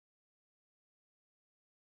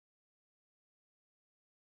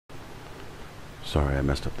Sorry, I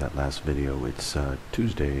messed up that last video. It's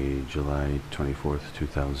Tuesday, July 24th,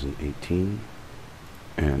 2018,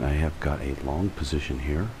 and I have got a long position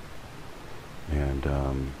here, and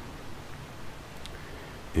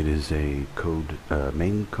it is a code,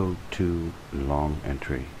 main code 2 long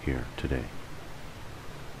entry here today,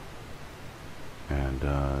 and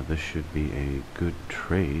this should be a good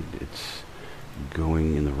trade. It's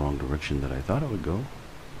going in the wrong direction that I thought it would go,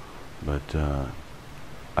 but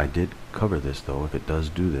I did cover this though. If it does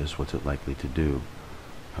do this, what's it likely to do?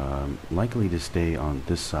 Likely to stay on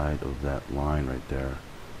this side of that line right there,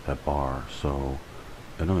 that bar, so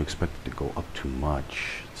I don't expect it to go up too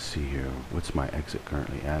much. Let's see here, what's my exit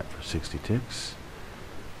currently at for 60 ticks?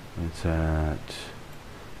 It's at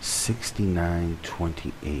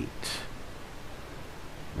 69.28,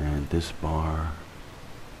 and this bar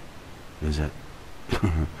is at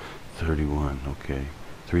 31. Okay,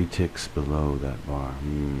 3 ticks below that bar.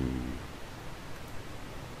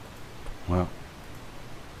 Well,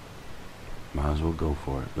 might as well go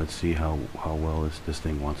for it. Let's see how well this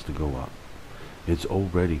thing wants to go up. It's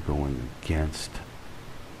already going against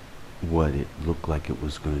what it looked like it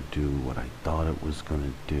was going to do, what I thought it was going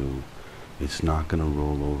to do. It's not going to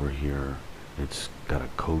roll over here. It's got a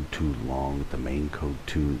code 2 long. The main code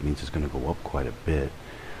 2 means it's going to go up quite a bit,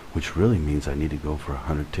 which really means I need to go for a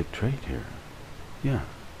 100 tick trade here. Yeah.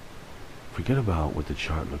 Forget about what the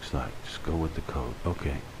chart looks like. Just go with the code.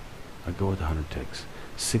 Okay. I go with 100 ticks.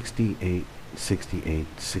 68, 68,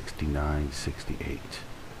 69, 68.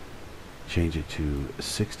 Change it to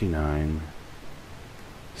 69,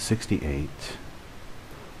 68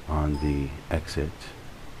 on the exit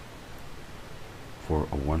for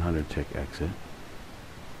a 100 tick exit.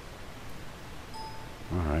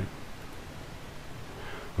 Alright.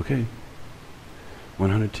 Okay.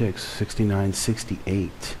 100 ticks, 69,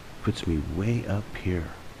 68 puts me way up here.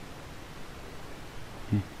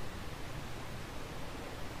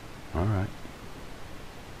 Alright.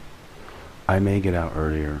 I may get out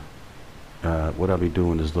earlier. What I'll be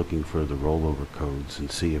doing is looking for the rollover codes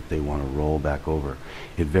and see if they want to roll back over.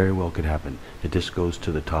 It very well could happen that this goes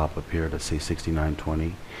to the top up here, let's say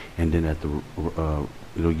 69.20, and then at the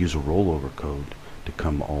it'll use a rollover code to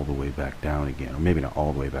come all the way back down again, or maybe not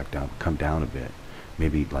all the way back down, but come down a bit,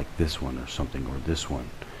 maybe like this one or something, or this one,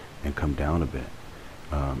 and come down a bit,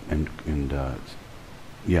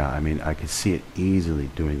 yeah, I mean, I could see it easily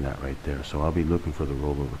doing that right there. So I'll be looking for the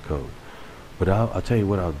rollover code. But I'll tell you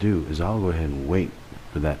what I'll do is I'll go ahead and wait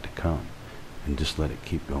for that to come and just let it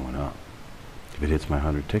keep going up. If it hits my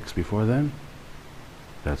 100 ticks before then,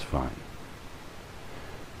 that's fine.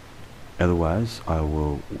 Otherwise, I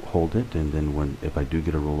will hold it, and then if I do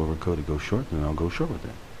get a rollover code to go short, then I'll go short with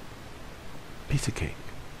it. Piece of cake.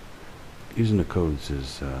 Using the codes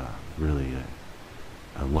is really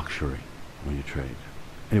a luxury when you trade.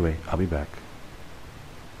 Anyway, I'll be back.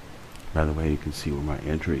 By the way, you can see where my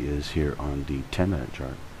entry is here on the 10-minute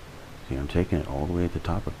chart. See, I'm taking it all the way at the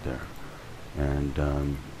top up there. And,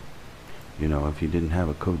 you know, if you didn't have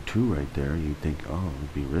a code 2 right there, you'd think, oh, it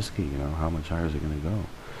would be risky, you know, how much higher is it going to go?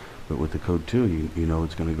 But with the code 2, you know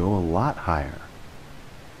it's going to go a lot higher.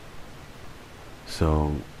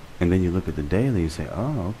 So, and then you look at the daily, you say,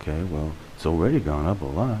 oh, okay, well, it's already gone up a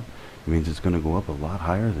lot. It means it's going to go up a lot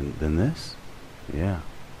higher than this? Yeah,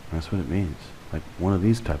 that's what it means. Like one of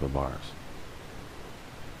these type of bars,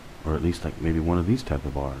 or at least like maybe one of these type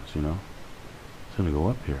of bars, you know, it's gonna go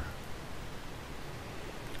up here.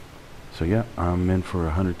 So yeah, I'm in for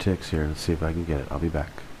 100 ticks here. Let's see if I can get it. I'll be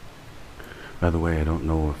back. By the way, I don't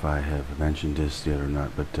know if I have mentioned this yet or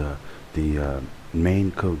not, but the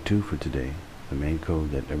main code 2 for today, the main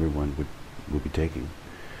code that everyone would be taking,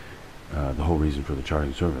 the whole reason for the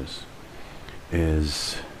charting service,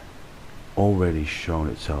 is already shown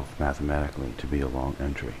itself mathematically to be a long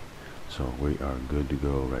entry. So we are good to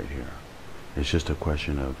go right here. It's just a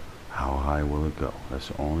question of how high will it go. That's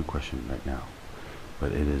the only question right now.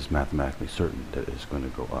 But it is mathematically certain that it's going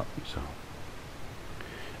to go up. So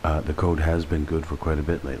the code has been good for quite a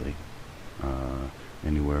bit lately.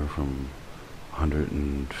 Anywhere from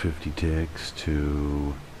 150 ticks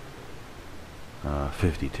to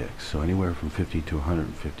 50 ticks. So anywhere from 50 to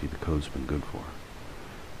 150 the code's been good for.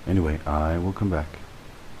 Anyway, I will come back.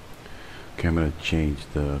 Okay, I'm going to change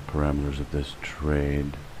the parameters of this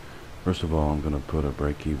trade. First of all, I'm going to put a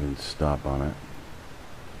break-even stop on it.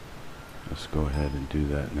 Let's go ahead and do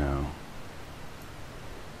that now.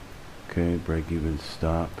 Okay, break-even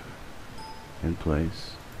stop in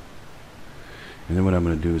place. And then what I'm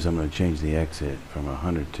going to do is I'm going to change the exit from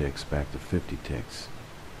 100 ticks back to 50 ticks.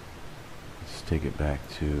 Let's take it back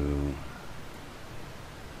to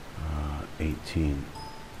 18.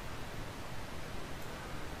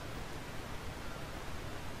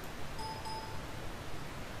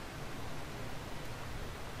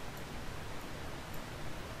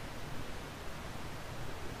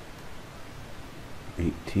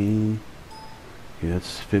 18. Okay,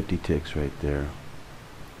 that's 50 ticks right there.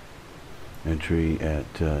 Entry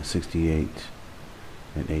at 68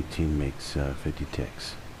 and 18 makes 50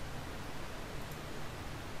 ticks.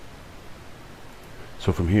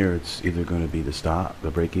 So from here, it's either going to be the stop, the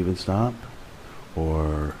break-even stop,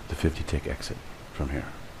 or the 50 tick exit from here.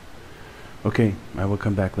 Okay, I will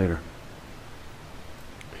come back later.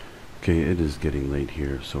 Okay, it is getting late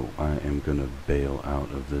here, so I am going to bail out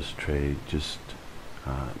of this trade. Just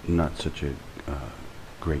not such a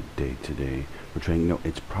great day today. We're trading, no,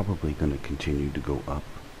 it's probably going to continue to go up,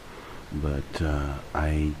 but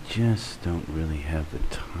I just don't really have the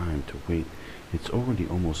time to wait. It's already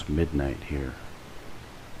almost midnight here.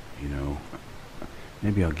 You know,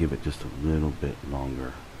 maybe I'll give it just a little bit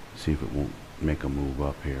longer, see if it won't make a move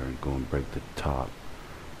up here and go and break the top.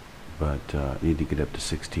 But I need to get up to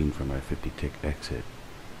 16 for my 50 tick exit.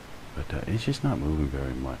 But it's just not moving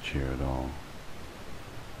very much here at all.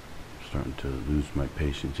 I'm starting to lose my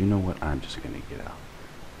patience. You know what? I'm just going to get out.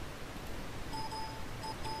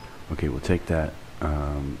 Okay, we'll take that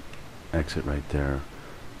exit right there.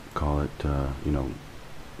 Call it, you know,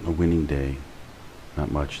 a winning day. Not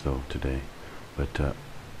much though today, but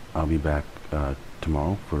I'll be back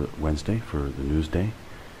tomorrow for Wednesday for the news day,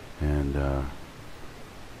 and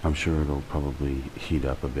I'm sure it'll probably heat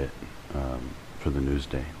up a bit for the news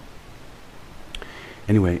day.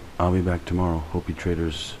 Anyway, I'll be back tomorrow. Hope you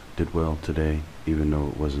traders did well today, even though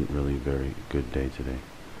it wasn't really a very good day today.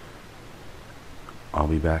 I'll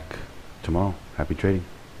be back tomorrow. Happy trading.